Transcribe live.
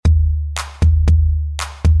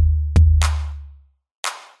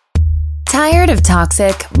Tired of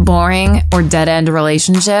toxic, boring, or dead-end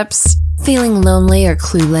relationships? Feeling lonely or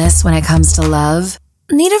clueless when it comes to love?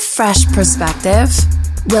 Need a fresh perspective?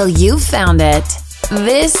 Well, you found it.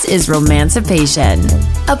 This is Romancipation,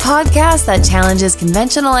 a podcast that challenges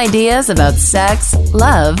conventional ideas about sex,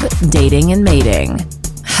 love, dating, and mating.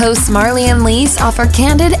 Hosts Marley and Lise offer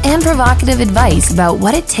candid and provocative advice about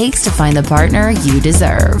what it takes to find the partner you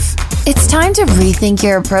deserve. It's time to rethink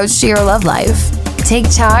your approach to your love life. Take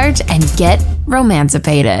charge and get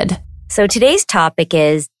romancipated. So today's topic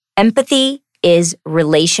is empathy is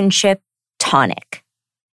relationship tonic.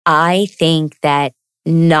 I think that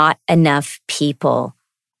not enough people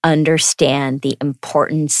understand the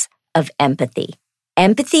importance of empathy.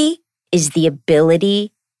 Empathy is the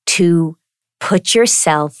ability to put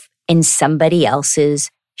yourself in somebody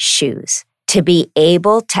else's shoes, to be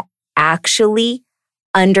able to actually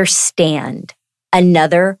understand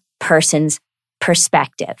another person's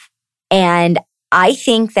perspective. And I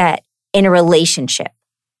think that in a relationship,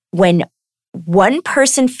 when one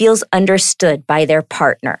person feels understood by their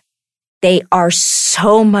partner, they are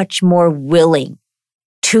so much more willing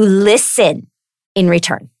to listen in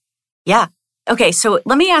return. Yeah. Okay, so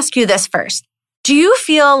let me ask you this first. Do you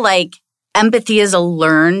feel like empathy is a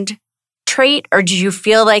learned trait, or do you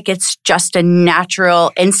feel like it's just a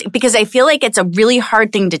natural instinct? Because I feel like it's a really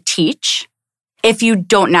hard thing to teach if you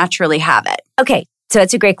don't naturally have it. Okay, so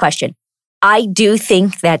that's a great question. I do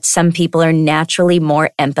think that some people are naturally more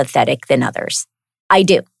empathetic than others. I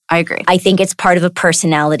do. I agree. I think it's part of a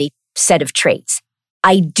personality set of traits.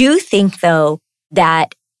 I do think, though,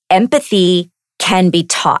 that empathy can be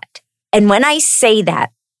taught. And when I say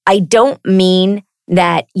that, I don't mean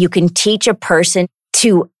that you can teach a person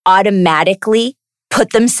to automatically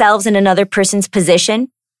put themselves in another person's position.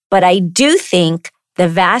 But I do think the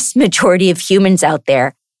vast majority of humans out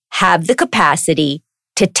there have the capacity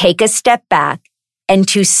to take a step back and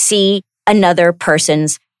to see another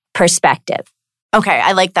person's perspective. Okay,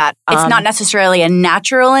 I like that. It's not necessarily a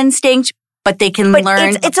natural instinct, but they can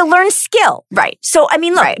learn. It's a learned skill. Right. So, I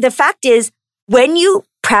mean, look, The fact is, when you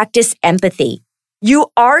practice empathy, you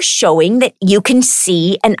are showing that you can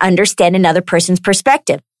see and understand another person's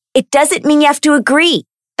perspective. It doesn't mean you have to agree.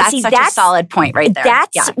 That's a solid point right there.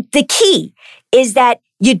 That's the key, is that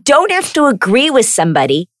you don't have to agree with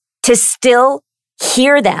somebody to still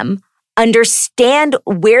hear them, understand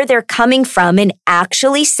where they're coming from, and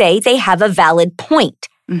actually say they have a valid point.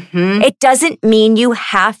 Mm-hmm. It doesn't mean you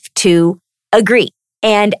have to agree.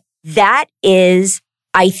 And that is,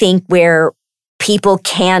 I think, where people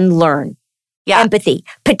can learn empathy,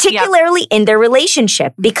 particularly in their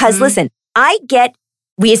relationship. Because listen, I get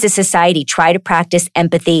we as a society try to practice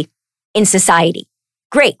empathy in society.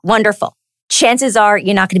 Great, wonderful. Chances are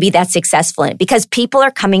you're not going to be that successful in it because people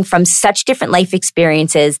are coming from such different life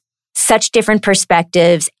experiences, such different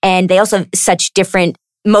perspectives, and they also have such different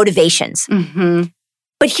motivations. Mm-hmm.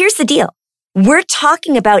 But here's the deal. We're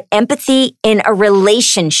talking about empathy in a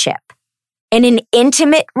relationship, in an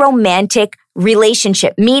intimate, romantic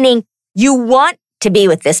relationship, meaning you want to be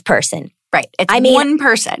with this person. Right. It's one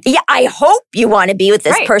person. Yeah, I hope you want to be with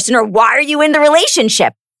this person, or why are you in the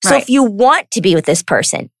relationship? So if you want to be with this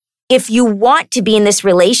person, if you want to be in this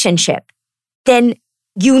relationship, then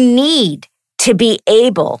you need to be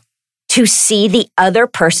able to see the other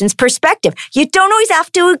person's perspective. You don't always have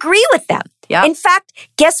to agree with them. Yep. In fact,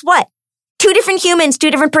 guess what? Two different humans, two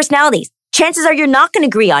different personalities. Chances are you're not going to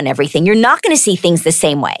agree on everything. You're not going to see things the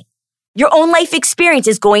same way. Your own life experience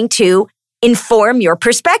is going to inform your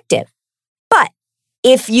perspective. But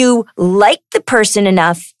if you liked the person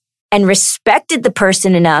enough and respected the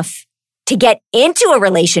person enough to get into a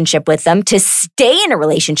relationship with them, to stay in a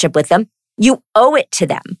relationship with them, you owe it to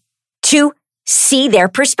them to see their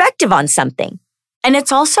perspective on something. And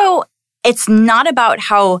it's not about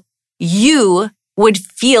how you would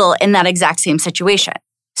feel in that exact same situation.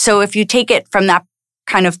 So if you take it from that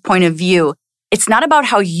kind of point of view, it's not about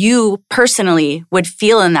how you personally would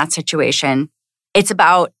feel in that situation. It's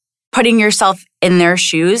about putting yourself in their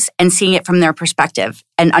shoes and seeing it from their perspective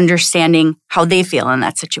and understanding how they feel in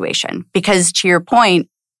that situation. Because to your point,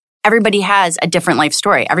 everybody has a different life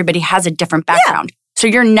story. Everybody has a different background. Yeah. So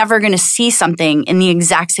you're never going to see something in the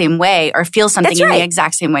exact same way or feel something in the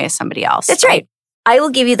exact same way as somebody else. That's right. I will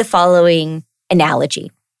give you the following analogy.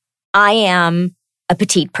 I am a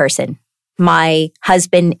petite person. My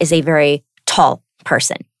husband is a very tall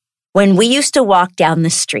person. When we used to walk down the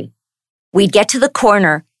street, we'd get to the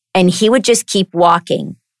corner and he would just keep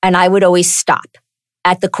walking and I would always stop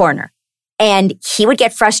at the corner. And he would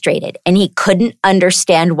get frustrated and he couldn't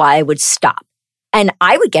understand why I would stop. And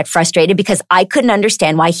I would get frustrated because I couldn't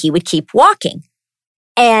understand why he would keep walking.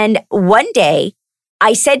 And one day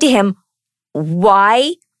I said to him,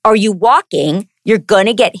 why are you walking? You're going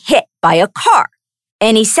to get hit by a car.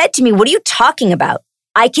 And he said to me, what are you talking about?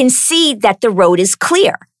 I can see that the road is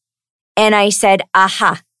clear. And I said,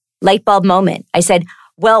 aha, light bulb moment. I said,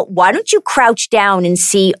 well, why don't you crouch down and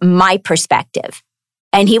see my perspective?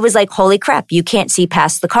 And he was like, holy crap, you can't see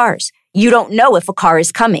past the cars. You don't know if a car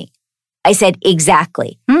is coming. I said,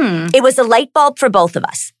 exactly. It was a light bulb for both of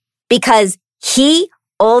us because he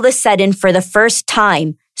all of a sudden, for the first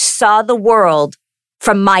time, saw the world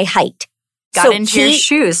from my height. Got into your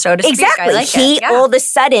shoes, so to speak. Exactly. I like he it. Yeah. all of a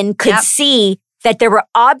sudden could see that there were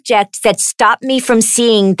objects that stopped me from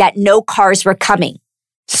seeing that no cars were coming.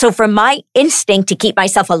 So for my instinct to keep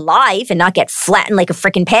myself alive and not get flattened like a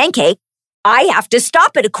freaking pancake, I have to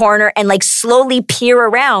stop at a corner and like slowly peer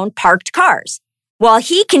around parked cars. While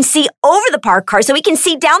he can see over the parked car, so he can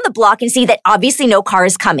see down the block and see that obviously no car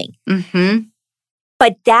is coming. Mm-hmm.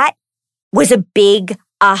 But that was a big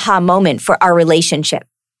aha moment for our relationship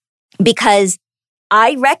because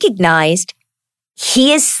I recognized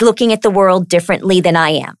he is looking at the world differently than I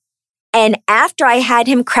am. And after I had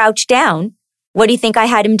him crouch down, what do you think I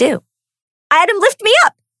had him do? I had him lift me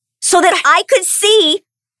up so that I could see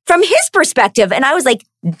from his perspective. And I was like,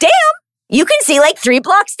 damn, you can see like 3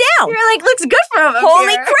 blocks down. You're like, looks good from him.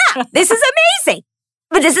 Holy crap, this is amazing.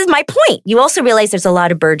 But this is my point. You also realize there's a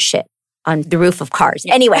lot of bird shit on the roof of cars.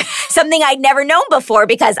 Anyway, something I'd never known before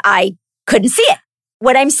because I couldn't see it.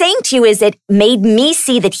 What I'm saying to you is it made me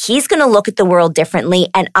see that he's going to look at the world differently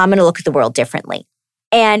and I'm going to look at the world differently.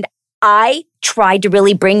 And I tried to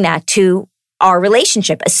really bring that to our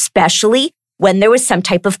relationship, especially when there was some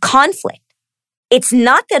type of conflict. It's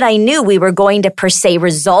not that I knew we were going to per se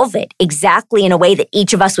resolve it exactly in a way that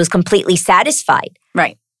each of us was completely satisfied.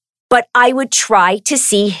 Right. But I would try to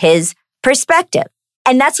see his perspective.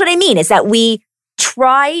 And that's what I mean, is that we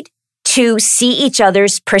tried to see each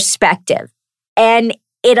other's perspective. And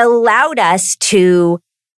it allowed us to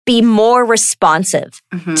be more responsive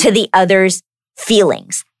to the other's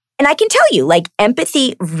feelings. And I can tell you, like,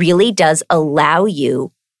 empathy really does allow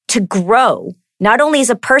you to grow, not only as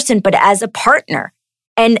a person, but as a partner.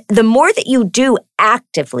 And the more that you do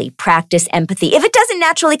actively practice empathy, if it doesn't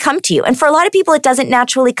naturally come to you, and for a lot of people, it doesn't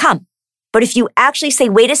naturally come. But if you actually say,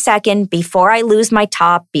 wait a second, before I lose my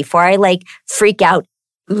top, before I like freak out,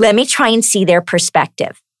 let me try and see their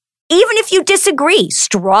perspective. Even if you disagree,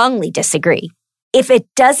 strongly disagree, if it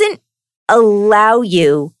doesn't allow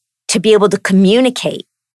you to be able to communicate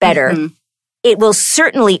better, it will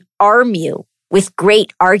certainly arm you with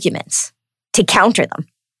great arguments to counter them.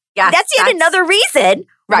 Yes, that's yet another reason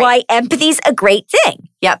why empathy's a great thing.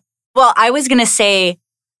 Yep. Well, I was going to say,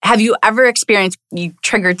 have you ever experienced, you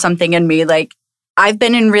triggered something in me, like I've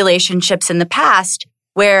been in relationships in the past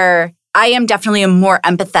where I am definitely a more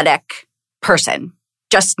empathetic person,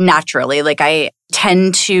 just naturally. Like I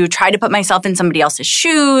tend to try to put myself in somebody else's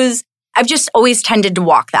shoes. I've just always tended to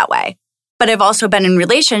walk that way. But I've also been in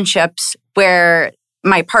relationships where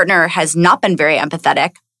my partner has not been very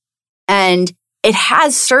empathetic. And it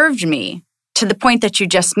has served me to the point that you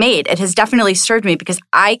just made. It has definitely served me because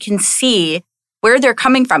I can see where they're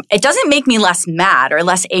coming from. It doesn't make me less mad or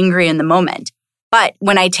less angry in the moment. But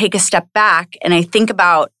when I take a step back and I think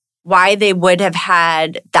about why they would have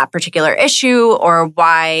had that particular issue or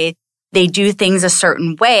why they do things a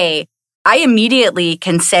certain way, I immediately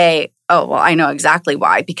can say, oh, well, I know exactly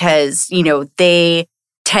why. Because, you know, they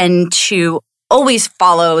tend to always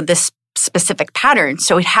follow this specific pattern.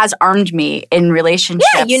 So it has armed me in relationships.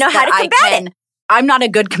 Yeah, you know how to combat it. I'm not a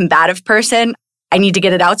good combative person. I need to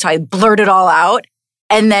get it out. So I blurt it all out.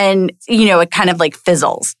 And then, you know, it kind of like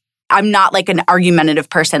fizzles. I'm not like an argumentative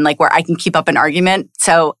person, like where I can keep up an argument.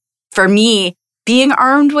 So for me, being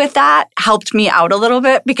armed with that helped me out a little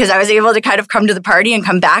bit because I was able to kind of come to the party and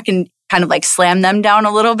come back and kind of like slam them down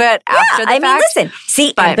a little bit after the fact. I mean, listen,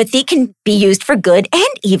 see, empathy can be used for good and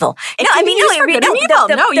evil.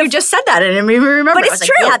 You just said that and it made me remember. But it's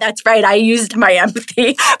true. Like, yeah, that's right. I used my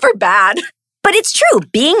empathy for bad. But it's true.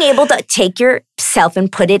 Being able to take yourself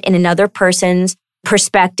and put it in another person's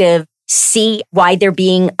perspective, see why they're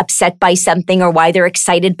being upset by something or why they're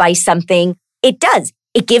excited by something, it does.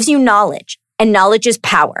 It gives you knowledge, and knowledge is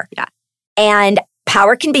power. Yeah. And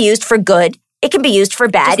power can be used for good. It can be used for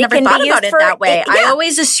bad. Just never thought about it that way. I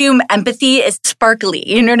always assume empathy is sparkly.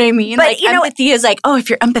 You know what I mean? But like empathy is like, oh,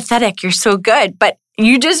 if you're empathetic, you're so good. But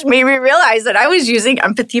you just made me realize that I was using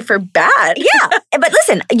empathy for bad. Yeah. But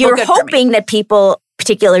listen, you're hoping that people,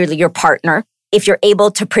 particularly your partner, if you're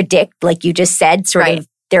able to predict, like you just said, sort of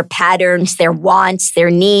their patterns, their wants,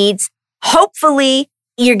 their needs, hopefully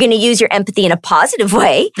you're going to use your empathy in a positive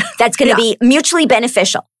way. That's going to be mutually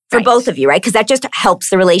beneficial for both of you, right? Because that just helps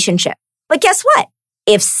the relationship. But guess what?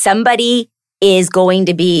 If somebody is going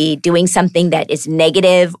to be doing something that is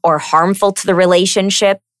negative or harmful to the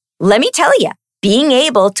relationship, let me tell you, being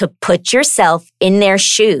able to put yourself in their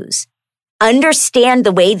shoes, understand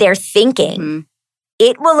the way they're thinking,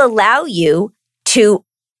 it will allow you to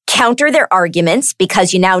counter their arguments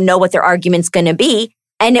because you now know what their argument's going to be.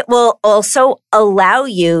 And it will also allow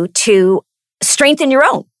you to strengthen your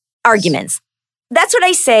own arguments. That's what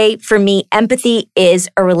I say. For me, empathy is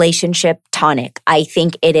a relationship tonic. I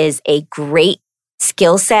think it is a great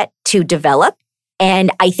skill set to develop,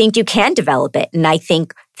 and I think you can develop it. And I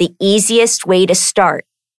think the easiest way to start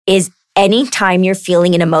is anytime you're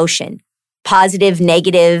feeling an emotion, positive,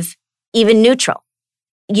 negative, even neutral,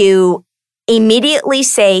 you immediately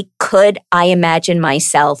say, could I imagine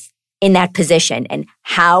myself in that position? And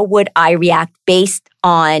how would I react based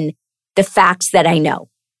on the facts that I know?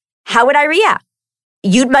 How would I react?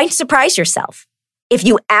 You might surprise yourself if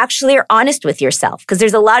you actually are honest with yourself, because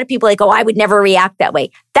there's a lot of people like, oh, I would never react that way.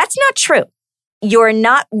 That's not true. You're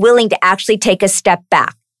not willing to actually take a step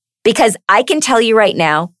back, because I can tell you right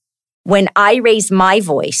now, when I raise my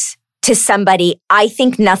voice to somebody, I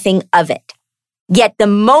think nothing of it. Yet the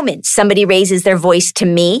moment somebody raises their voice to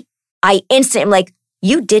me, I instantly am like,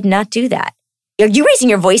 you did not do that. Are you raising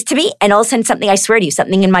your voice to me? And all of a sudden something, I swear to you,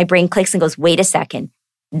 something in my brain clicks and goes, wait a second.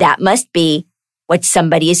 That must be what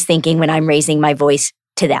somebody is thinking when I'm raising my voice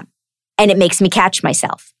to them. And it makes me catch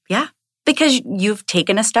myself. Yeah, because you've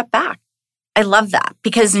taken a step back. I love that,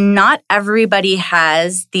 because not everybody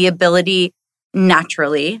has the ability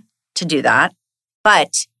naturally to do that.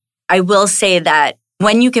 But I will say that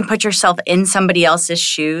when you can put yourself in somebody else's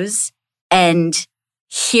shoes and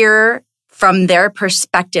hear from their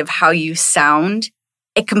perspective how you sound,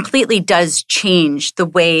 it completely does change the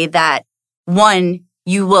way that, one,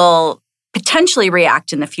 you will potentially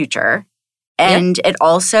react in the future. And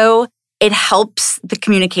it helps the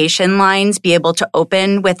communication lines be able to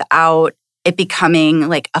open without it becoming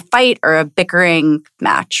like a fight or a bickering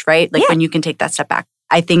match, right? Like when you can take that step back.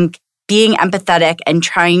 I think being empathetic and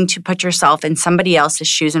trying to put yourself in somebody else's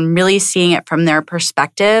shoes and really seeing it from their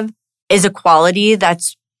perspective is a quality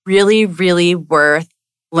that's really, really worth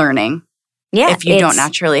learning. Yeah, if you don't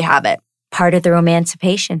naturally have it. Part of the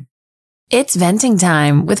romancipation. It's venting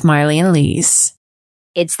time with Marley and Lise.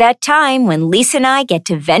 It's that time when Lisa and I get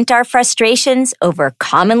to vent our frustrations over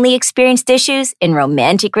commonly experienced issues in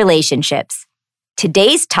romantic relationships.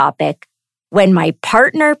 Today's topic, when my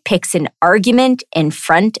partner picks an argument in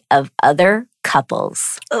front of other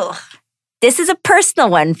couples. Ugh. This is a personal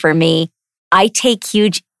one for me. I take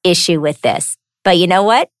huge issue with this. But you know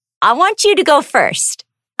what? I want you to go first.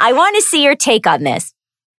 I want to see your take on this.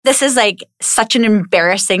 This is like such an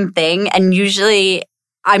embarrassing thing. And usually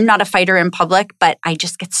I'm not a fighter in public, but I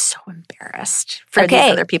just get so embarrassed for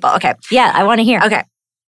these other people. Okay. Yeah, I want to hear. Okay.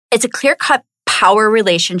 It's a clear-cut power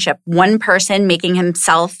relationship. One person making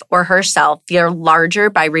himself or herself feel larger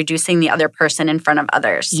by reducing the other person in front of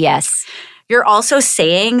others. Yes. You're also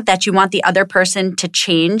saying that you want the other person to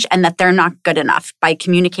change and that they're not good enough by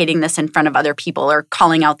communicating this in front of other people or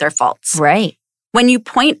calling out their faults. Right. When you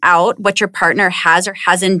point out what your partner has or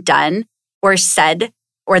hasn't done or said,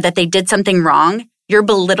 or that they did something wrong, you're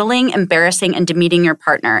belittling, embarrassing, and demeaning your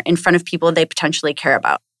partner in front of people they potentially care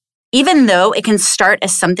about. Even though it can start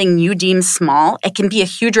as something you deem small, it can be a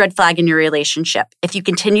huge red flag in your relationship. If you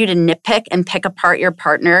continue to nitpick and pick apart your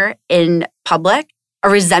partner in public, a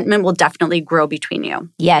resentment will definitely grow between you.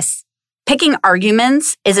 Yes. Picking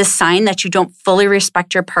arguments is a sign that you don't fully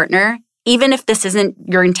respect your partner. Even if this isn't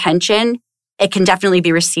your intention, it can definitely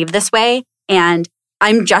be received this way. And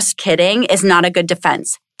I'm just kidding is not a good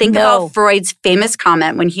defense. Think about Freud's famous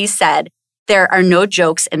comment when he said, there are no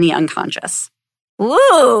jokes in the unconscious.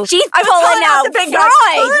 Ooh, she's pulling out the big Freud.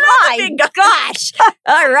 My gosh.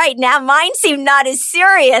 All right. Now mine seem not as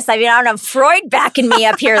serious. I mean, I don't have Freud backing me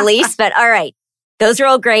up here, Lise, but all right. Those are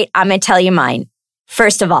all great. I'm going to tell you mine.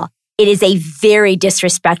 First of all, it is a very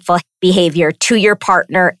disrespectful behavior to your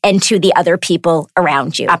partner and to the other people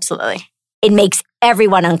around you. Absolutely. It makes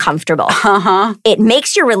everyone uncomfortable. Uh-huh. It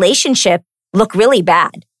makes your relationship look really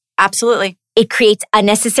bad. Absolutely. It creates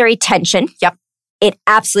unnecessary tension. Yep. It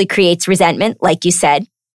absolutely creates resentment, like you said.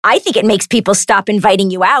 I think it makes people stop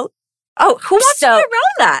inviting you out. Oh, who wants to be around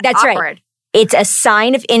that? That's Awkward. right. It's a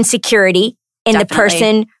sign of insecurity in the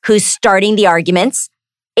person who's starting the arguments.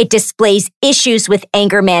 It displays issues with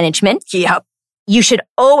anger management. Yep. You should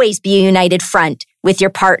always be a united front with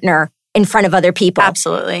your partner in front of other people.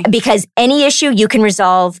 Absolutely. Because any issue you can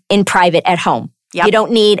resolve in private at home. Yep. You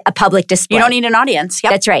don't need a public display. You don't need an audience.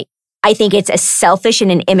 Yep. That's right. I think it's a selfish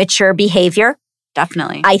and an immature behavior.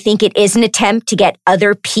 Definitely. I think it is an attempt to get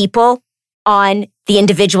other people on the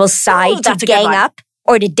individual's side to gang up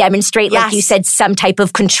or to demonstrate, like you said, some type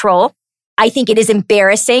of control. I think it is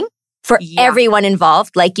embarrassing for everyone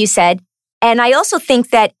involved, like you said. And I also think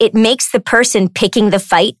that it makes the person picking the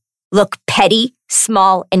fight look petty,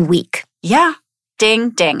 small, and weak. Yeah. Ding,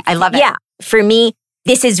 ding. I love it. Yeah. For me,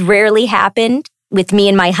 this has rarely happened with me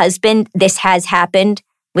and my husband. This has happened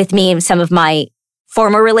with me in some of my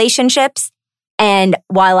former relationships. And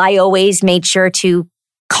while I always made sure to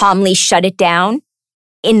calmly shut it down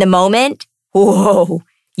in the moment, whoa,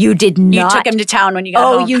 you did not. You took him to town when you got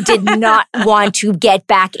home. Oh, you did not want to get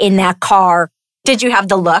back in that car. Did you have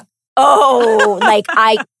the look? Oh, like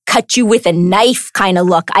I cut you with a knife kind of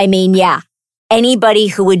look. I mean, yeah. Anybody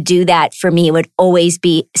who would do that for me would always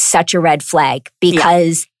be such a red flag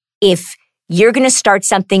because if you're going to start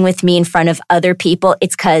something with me in front of other people,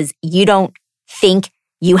 it's because you don't think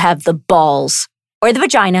you have the balls or the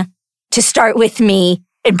vagina to start with me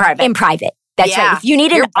in private. That's right. If you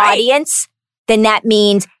need an audience, then that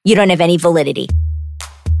means you don't have any validity.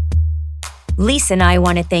 Lisa and I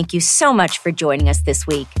want to thank you so much for joining us this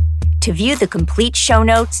week. To view the complete show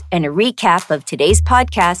notes and a recap of today's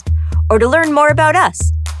podcast, or to learn more about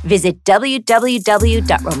us, visit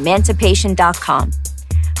www.romancipation.com.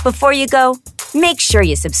 Before you go, make sure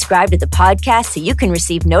you subscribe to the podcast so you can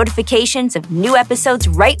receive notifications of new episodes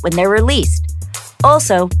right when they're released.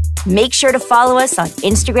 Also, make sure to follow us on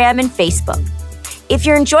Instagram and Facebook. If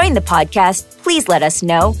you're enjoying the podcast, please let us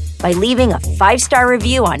know by leaving a 5-star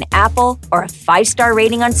review on Apple or a 5-star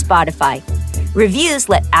rating on Spotify. Reviews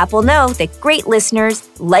let Apple know that great listeners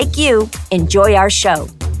like you enjoy our show,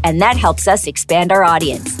 and that helps us expand our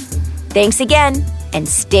audience. Thanks again, and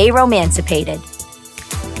stay romancipated.